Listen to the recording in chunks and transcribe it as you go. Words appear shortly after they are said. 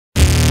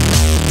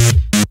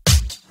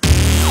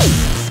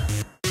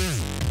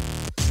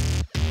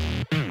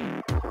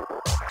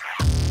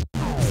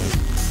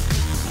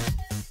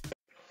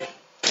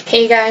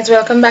Hey guys,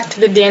 welcome back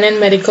to the D&N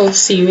Medical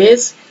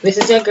series. This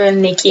is your girl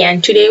Nikki,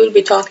 and today we'll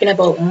be talking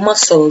about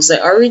muscles,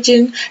 the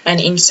origin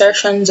and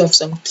insertions of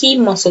some key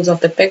muscles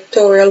of the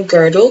pectoral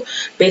girdle,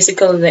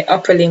 basically the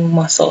upper limb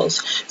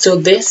muscles. So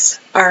these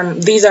are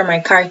my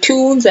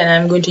cartoons, and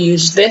I'm going to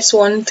use this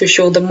one to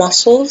show the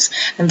muscles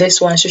and this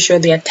one to show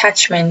the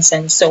attachments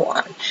and so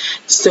on.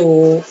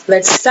 So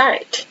let's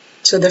start.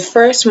 So the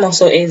first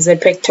muscle is the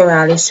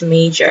pectoralis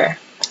major.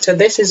 So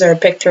this is our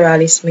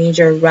pectoralis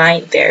major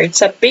right there.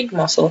 It's a big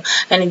muscle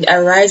and it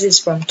arises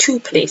from two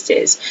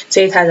places.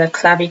 So it has a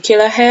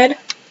clavicular head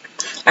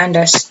and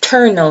a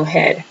sternal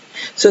head.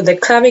 So the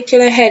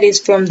clavicular head is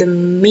from the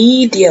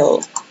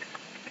medial.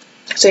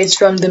 So it's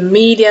from the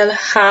medial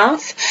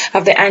half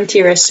of the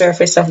anterior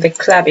surface of the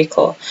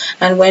clavicle.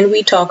 And when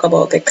we talk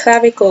about the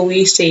clavicle,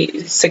 we say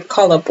it's a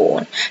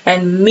collarbone.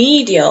 And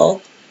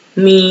medial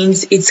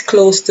means it's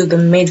close to the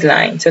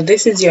midline. So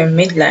this is your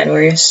midline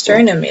where your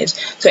sternum is.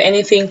 So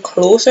anything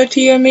closer to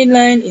your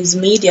midline is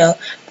medial,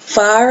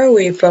 far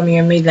away from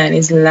your midline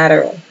is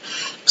lateral.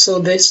 So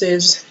this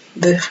is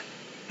the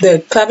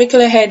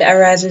clavicular head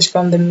arises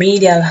from the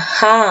medial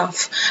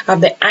half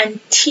of the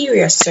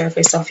anterior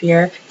surface of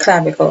your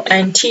clavicle.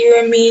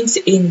 Anterior means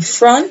in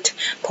front,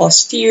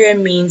 posterior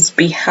means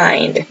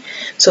behind.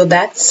 So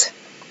that's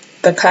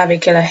the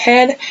clavicular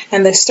head,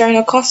 and the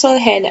sternocostal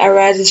head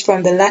arises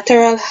from the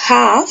lateral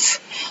half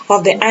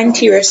of the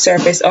anterior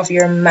surface of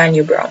your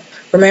manubrium.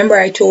 Remember,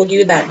 I told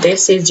you that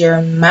this is your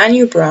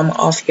manubrium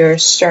of your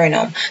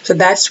sternum. So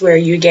that's where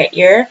you get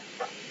your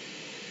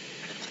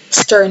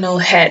sternal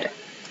head.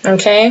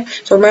 Okay,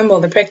 so remember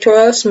the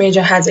pectoralis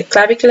major has a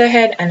clavicular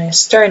head and a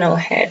sternal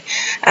head,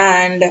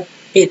 and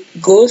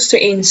it goes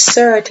to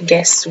insert,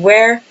 guess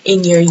where?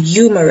 In your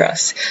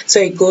humerus. So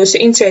it goes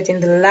to insert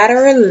in the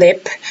lateral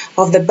lip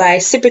of the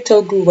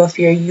bicipital groove of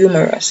your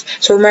humerus.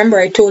 So remember,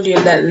 I told you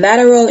that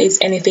lateral is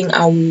anything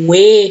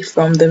away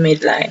from the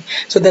midline.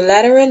 So the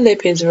lateral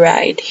lip is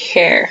right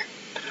here.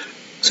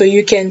 So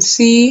you can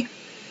see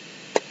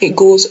it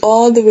goes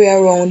all the way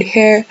around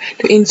here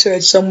to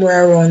insert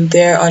somewhere around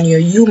there on your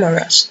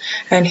humerus.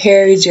 And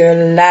here is your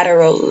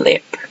lateral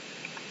lip.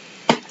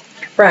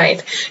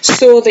 Right,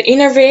 so the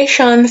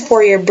innervation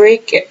for your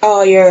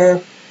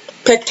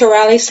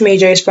pectoralis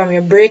major is from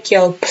your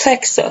brachial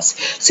plexus.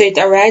 So it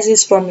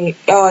arises from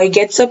it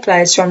gets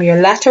supplies from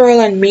your lateral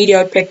and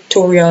medial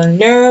pectoral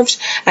nerves,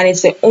 and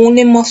it's the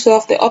only muscle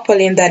of the upper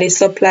limb that is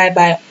supplied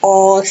by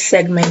all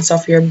segments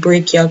of your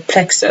brachial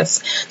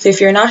plexus. So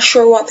if you're not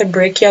sure what the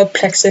brachial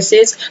plexus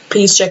is,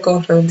 please check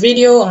out our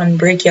video on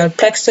brachial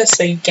plexus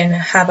so you can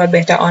have a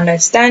better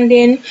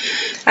understanding.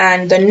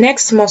 And the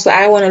next muscle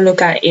I want to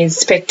look at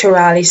is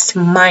pectoralis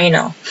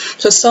minor.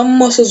 So some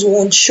muscles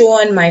won't show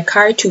on my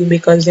cartoon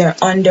because they're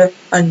under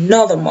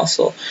another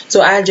muscle. So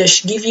I'll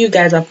just give you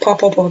guys a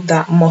pop-up of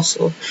that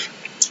muscle.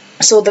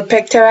 So the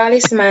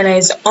pectoralis minor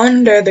is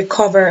under the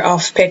cover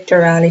of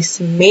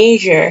pectoralis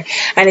major,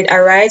 and it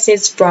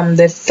arises from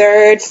the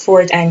third,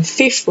 fourth, and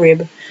fifth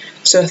rib.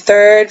 So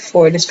third,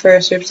 fourth, this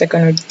first rib,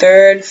 second rib,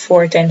 third,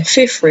 fourth, and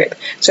fifth rib.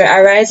 So it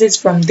arises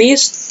from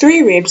these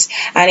three ribs,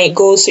 and it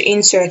goes to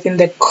insert in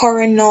the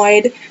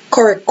coracoid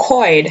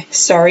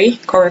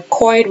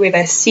with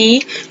a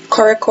C,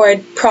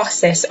 coracoid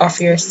process of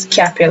your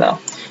scapula.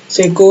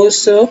 So it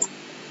goes to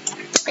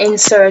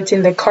insert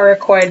in the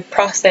coracoid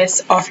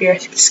process of your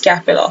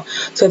scapula.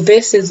 So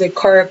this is the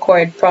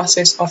coracoid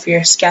process of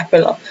your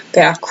scapula.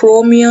 The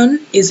acromion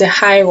is a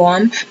high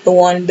one, the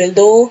one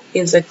below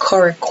is the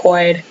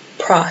coracoid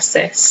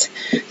process.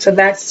 So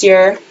that's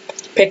your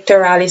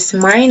pectoralis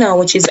minor,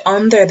 which is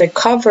under the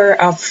cover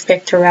of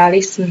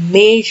pectoralis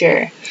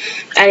major,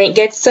 and it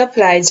gets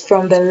supplies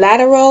from the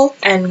lateral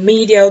and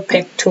medial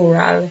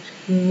pectoral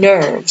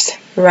nerves.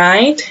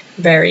 Right,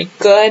 very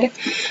good.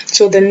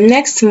 So the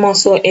next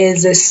muscle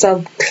is the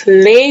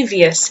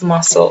subclavius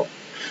muscle,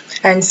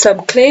 and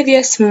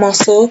subclavius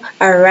muscle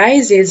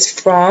arises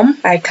from,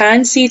 I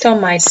can't see it on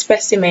my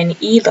specimen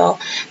either,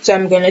 so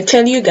I'm going to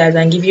tell you guys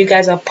and give you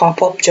guys a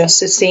pop-up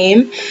just the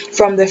same,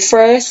 from the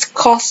first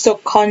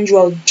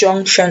costochondral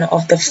junction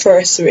of the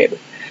first rib.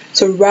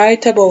 So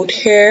right about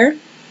here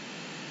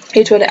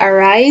it will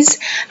arise,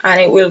 and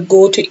it will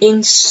go to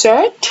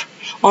insert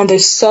on the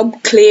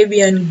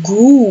subclavian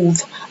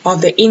groove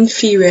of the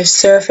inferior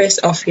surface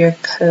of your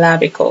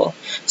clavicle.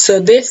 So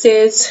this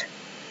is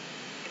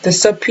the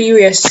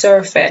superior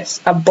surface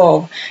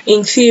above.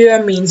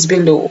 Inferior means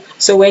below.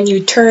 So when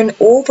you turn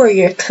over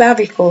your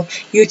clavicle,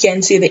 you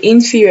can see the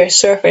inferior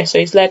surface. So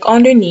it's like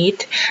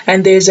underneath,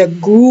 and there's a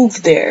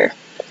groove there,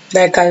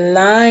 like a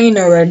line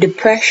or a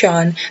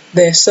depression.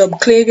 The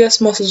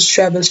subclavius muscles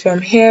travels from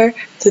here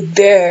to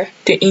there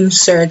to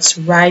inserts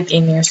right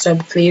in your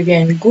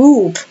subclavian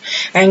groove.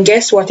 And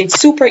guess what? It's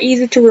super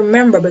easy to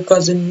remember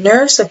because the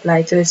nerve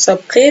supply to the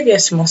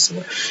subclavius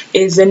muscle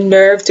is the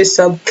nerve to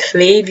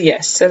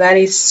subclavius. So that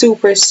is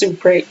super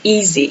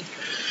easy.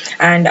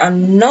 And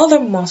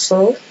another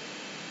muscle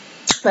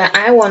that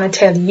I want to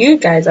tell you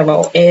guys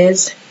about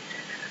is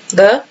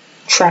the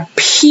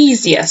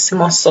trapezius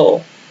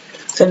muscle.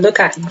 So look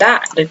at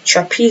that. The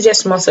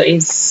trapezius muscle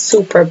is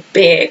super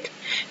big.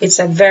 It's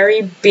a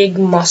very big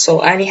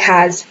muscle and it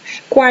has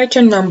quite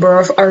a number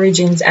of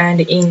origins and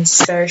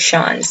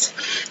insertions.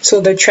 So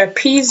the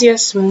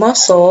trapezius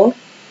muscle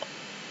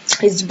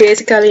is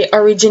basically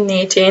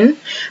originating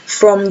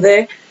from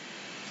the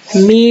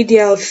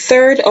medial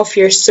third of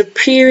your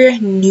superior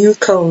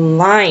nuchal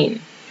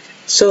line.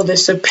 So the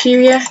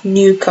superior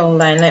nuchal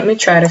line, let me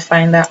try to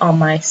find that on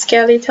my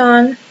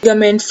skeleton.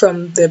 Ligament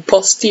from the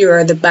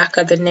posterior, the back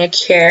of the neck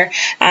here,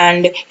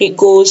 and it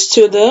goes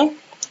to the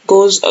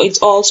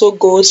it also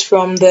goes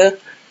from the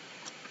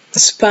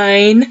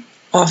spine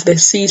of the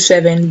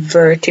C7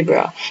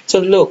 vertebra. So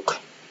look,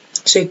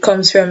 so it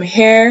comes from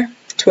here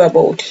to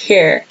about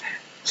here.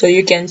 So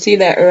you can see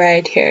that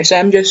right here. So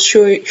I'm just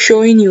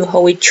showing you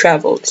how it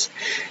travels.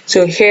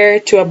 So here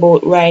to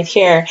about right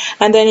here.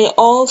 And then it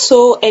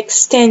also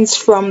extends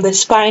from the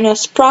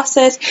spinous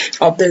process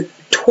of the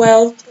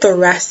 12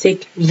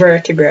 thoracic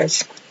vertebrae.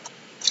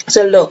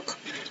 So look,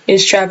 it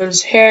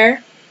travels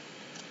here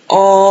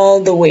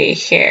all the way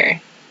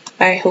here.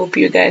 I hope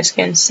you guys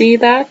can see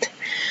that.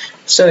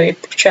 So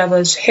it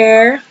travels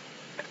here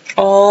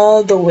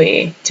all the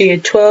way to your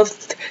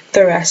 12th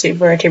thoracic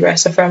vertebra.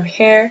 So from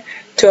here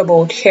to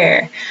about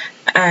here,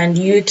 and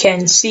you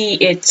can see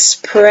it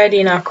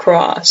spreading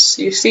across.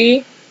 You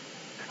see?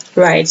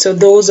 Right, so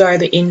those are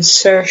the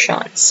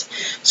insertions.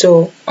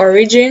 So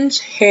origins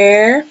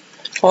here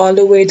all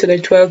the way to the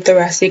 12th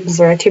thoracic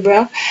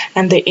vertebra,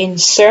 and the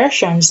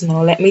insertions.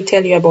 Now let me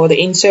tell you about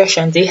the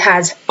insertions. It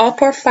has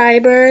upper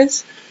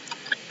fibers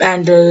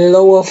and the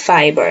lower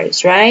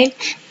fibers, right?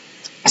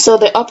 So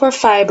the upper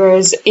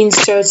fibers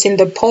inserts in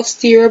the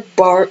posterior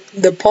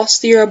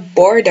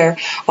border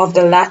of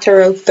the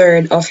lateral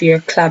third of your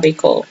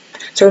clavicle.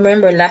 So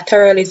remember,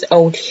 lateral is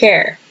out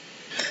here.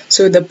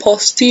 So the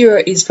posterior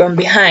is from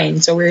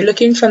behind. So we're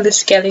looking from the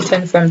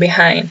skeleton from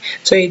behind.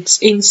 So it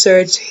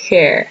inserts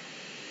here,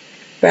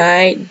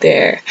 right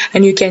there.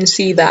 And you can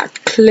see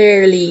that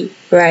clearly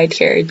right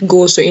here. It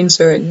goes to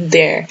insert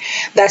there.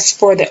 That's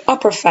for the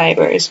upper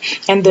fibers.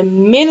 And the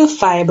middle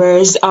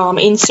fibers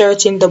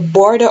insert in the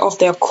border of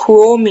the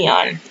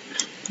acromion.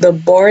 The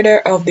border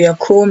of the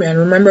acromion.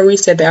 Remember we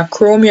said the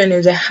acromion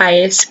is the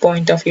highest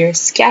point of your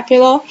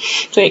scapula.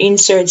 So it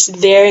inserts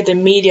there, the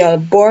medial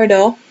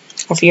border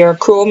of your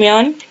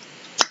acromion,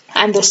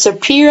 and the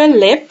superior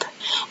lip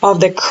of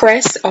the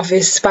crest of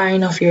the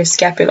spine of your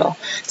scapula.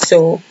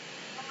 So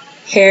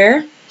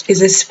here is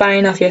the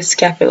spine of your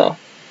scapula.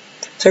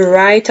 So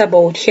right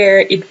about here,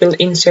 it will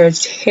insert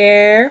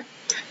here,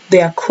 the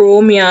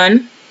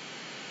acromion.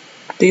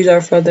 These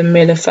are for the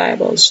middle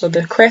fibers. So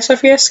the crest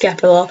of your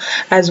scapula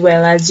as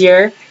well as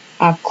your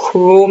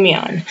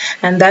acromion.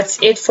 And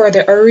that's it for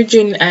the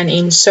origin and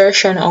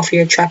insertion of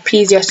your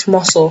trapezius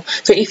muscle.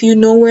 So if you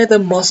know where the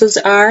muscles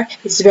are,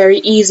 it's very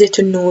easy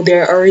to know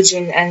their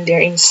origin and their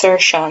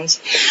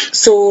insertions.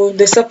 So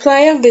the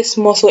supply of this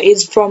muscle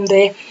is from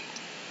the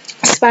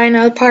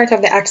spinal part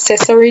of the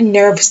accessory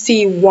nerve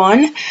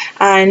C1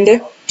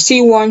 and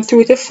C1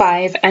 through to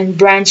 5, and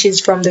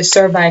branches from the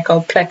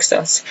cervical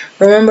plexus.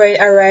 Remember,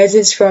 it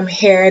arises from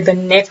here, the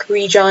neck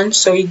region,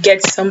 so it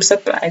gets some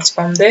supplies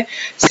from the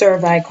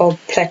cervical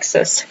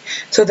plexus.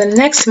 So the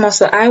next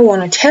muscle I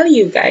want to tell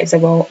you guys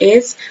about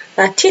is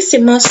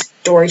latissimus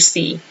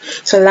dorsi.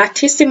 So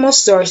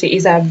latissimus dorsi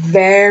is a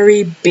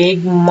very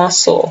big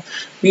muscle.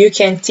 You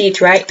can see it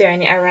right there,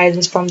 and it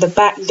arises from the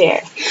back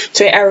there.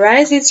 So it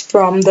arises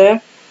from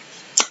the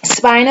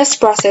spinous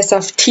process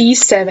of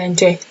T7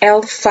 to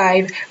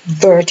L5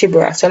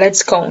 vertebra. So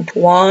let's count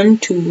 1,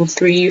 2,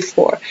 3,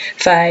 4,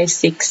 5,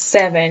 6,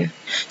 7.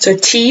 So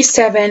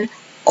T7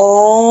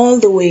 all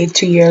the way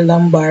to your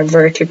lumbar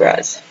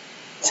vertebrae.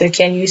 So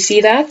can you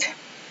see that?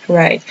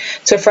 Right.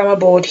 So from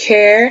about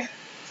here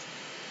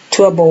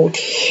to about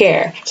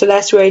here. So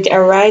that's where it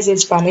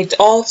arises from. It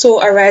also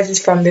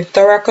arises from the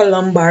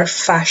thoracolumbar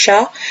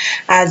fascia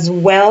as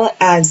well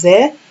as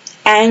the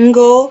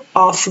angle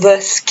of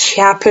the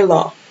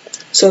scapula.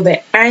 So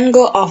the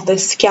angle of the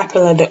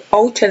scapula, the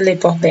outer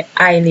lip of the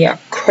iliac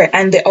crest,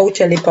 and the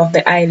outer lip of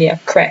the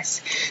iliac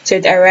crest. So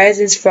it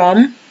arises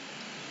from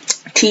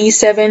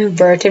T7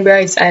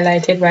 vertebra, it's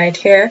highlighted right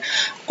here,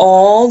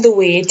 all the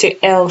way to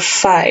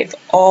L5,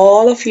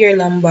 all of your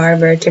lumbar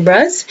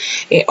vertebrae.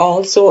 It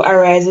also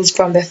arises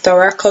from the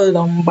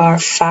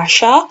thoracolumbar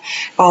fascia,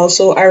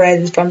 also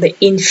arises from the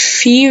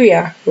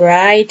inferior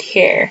right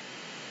here,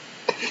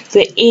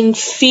 the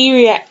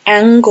inferior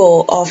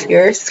angle of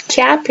your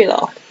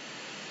scapula.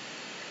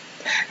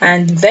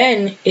 And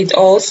then it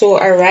also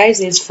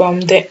arises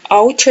from the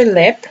outer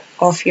lip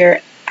of your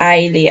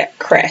iliac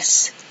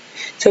crest.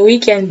 So we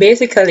can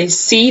basically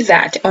see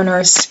that on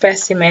our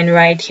specimen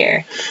right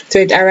here. So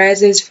it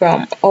arises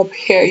from up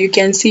here. You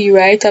can see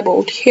right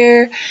about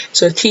here.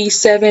 So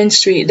T7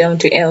 straight down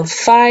to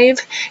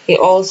L5. It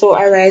also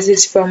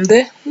arises from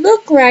the,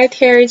 look right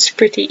here, it's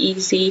pretty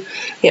easy.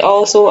 It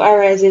also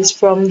arises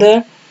from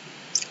the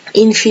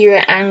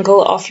inferior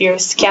angle of your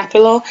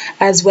scapula,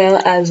 as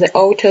well as the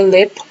outer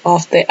lip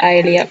of the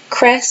iliac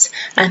crest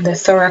and the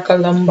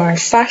thoracolumbar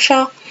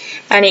fascia,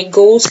 and it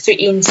goes to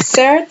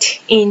insert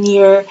in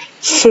your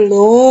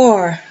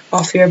floor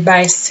of your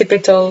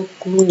bicipital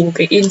groove.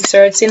 It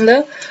inserts in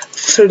the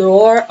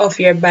floor of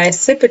your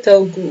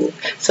bicipital groove.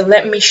 So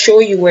let me show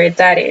you where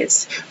that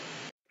is.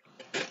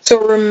 So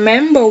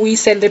remember, we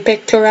said the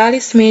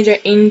pectoralis major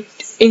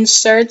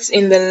inserts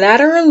in the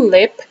lateral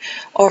lip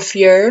of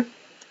your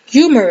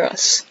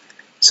humerus.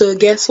 So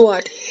guess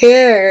what?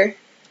 Here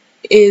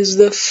is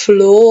the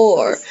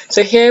floor.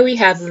 So here we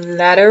have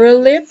lateral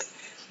lip,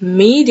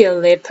 medial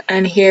lip,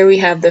 and here we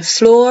have the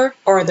floor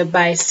or the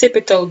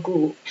bicipital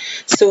groove.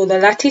 So the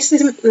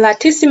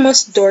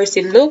latissimus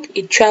dorsi, look,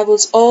 it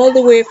travels all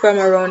the way from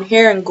around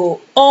here and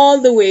go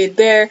all the way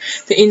there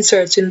to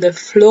insert in the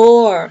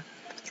floor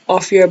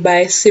of your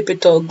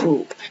bicipital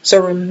groove. So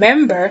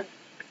remember,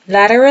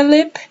 lateral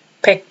lip,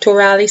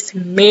 pectoralis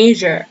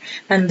major,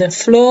 and the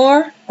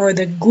floor or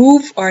the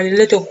groove or the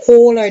little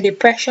hole or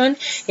depression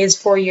is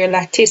for your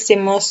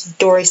latissimus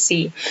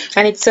dorsi,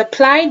 and it's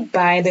supplied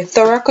by the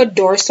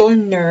thoracodorsal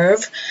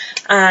nerve,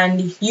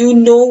 and you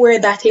know where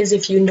that is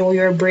if you know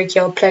your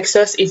brachial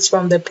plexus. It's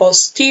from the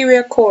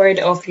posterior cord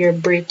of your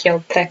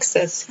brachial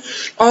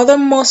plexus. Other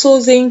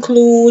muscles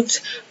include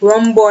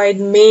rhomboid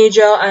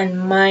major and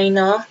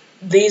minor.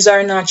 These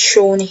are not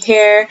shown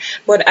here,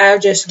 but I'll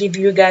just give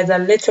you guys a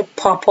little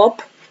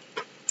pop-up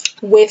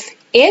with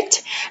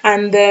it.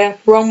 And the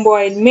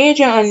rhomboid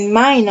major and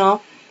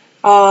minor,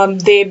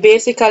 they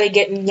basically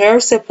get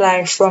nerve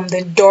supply from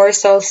the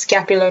dorsal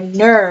scapular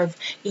nerve.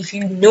 If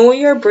you know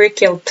your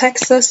brachial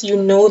plexus, you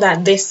know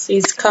that this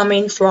is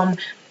coming from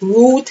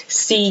root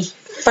C5.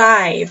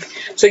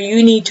 So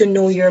you need to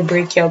know your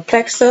brachial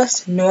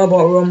plexus, know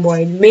about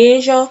rhomboid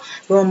major,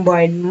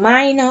 rhomboid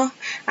minor,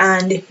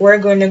 and we're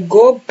going to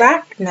go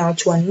back now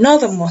to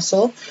another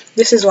muscle.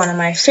 This is one of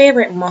my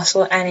favorite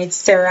muscles, and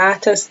it's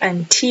serratus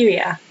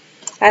anterior.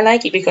 I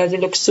like it because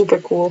it looks super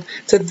cool.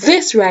 So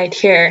this right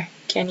here,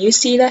 can you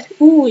see that?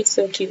 Ooh, it's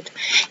so cute.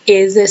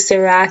 Is the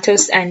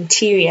serratus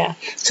anterior.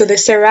 So the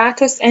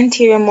serratus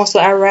anterior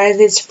muscle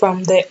arises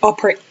from the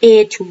upper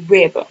 8th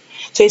rib.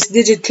 So it's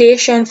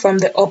digitation from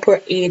the upper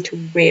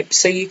 8th rib.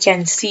 So you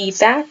can see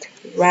that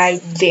right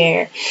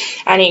there.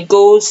 And it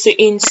goes to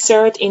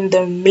insert in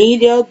the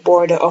medial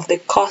border of the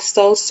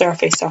costal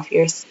surface of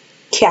your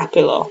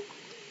scapula.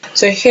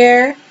 So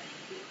here,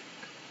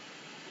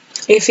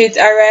 if it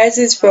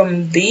arises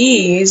from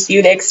these,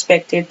 you'd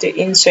expect it to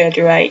insert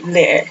right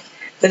there.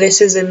 So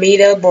this is the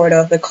medial border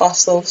of the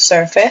costal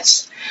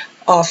surface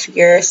of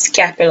your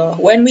scapula.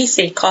 When we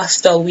say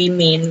costal, we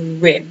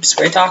mean ribs.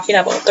 We're talking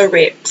about the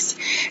ribs.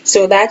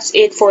 So that's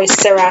it for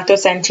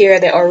serratus anterior.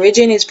 The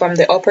origin is from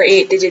the upper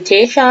 8th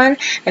digitation,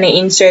 and it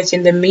inserts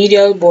in the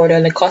medial border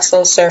of the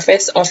costal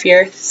surface of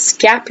your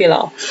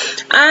scapula.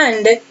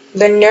 And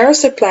the nerve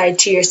supply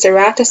to your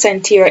serratus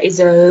anterior is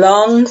the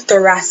long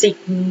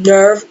thoracic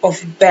nerve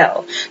of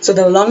Bell. So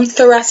the long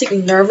thoracic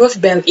nerve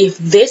of Bell, if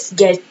this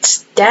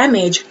gets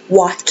damaged,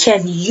 what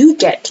can you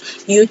get?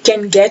 You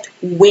can get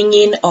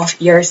winging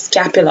of your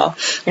scapula.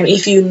 And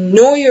if you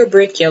know your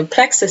brachial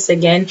plexus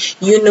again,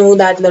 you know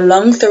that the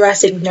long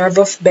thoracic nerve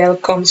of Bell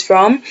comes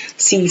from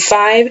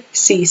C5,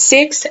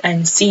 C6,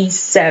 and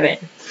C7.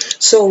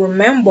 So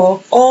remember,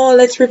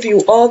 let's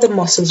review all the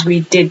muscles we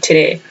did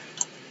today.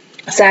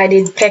 So I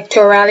did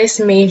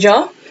pectoralis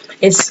major,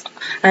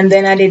 and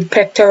then I did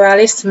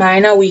pectoralis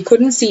minor. We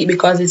couldn't see it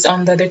because it's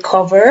under the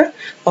cover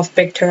of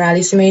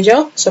pectoralis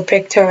major. So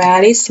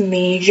pectoralis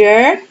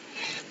major,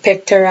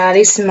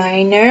 pectoralis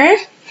minor,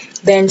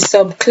 then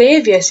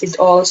subclavius is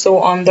also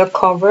on the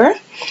cover.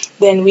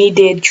 Then we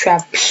did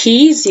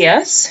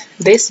trapezius,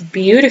 this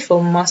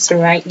beautiful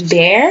muscle right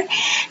there.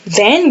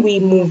 Then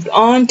we moved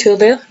on to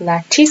the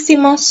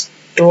latissimus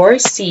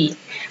dorsi.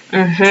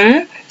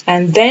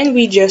 And then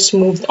we just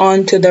moved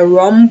on to the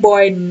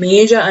rhomboid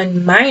major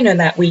and minor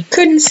that we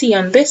couldn't see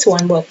on this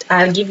one, but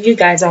I'll give you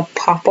guys a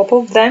pop-up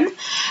of them.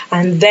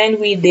 And then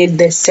we did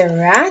the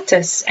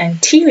serratus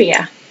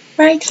anterior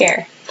right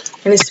here,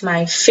 and it's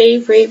my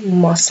favorite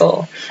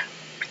muscle.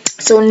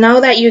 So now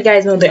that you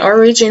guys know the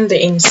origin,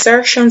 the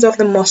insertions of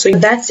the muscle,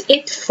 that's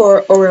it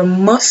for our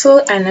muscle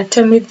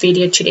anatomy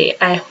video today.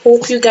 I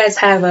hope you guys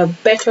have a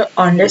better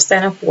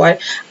understanding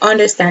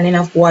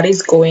of what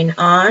is going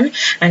on,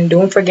 and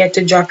don't forget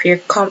to drop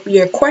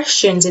your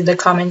questions in the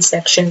comment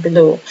section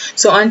below.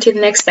 So until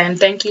next time,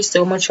 thank you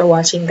so much for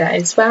watching,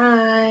 guys.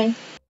 Bye.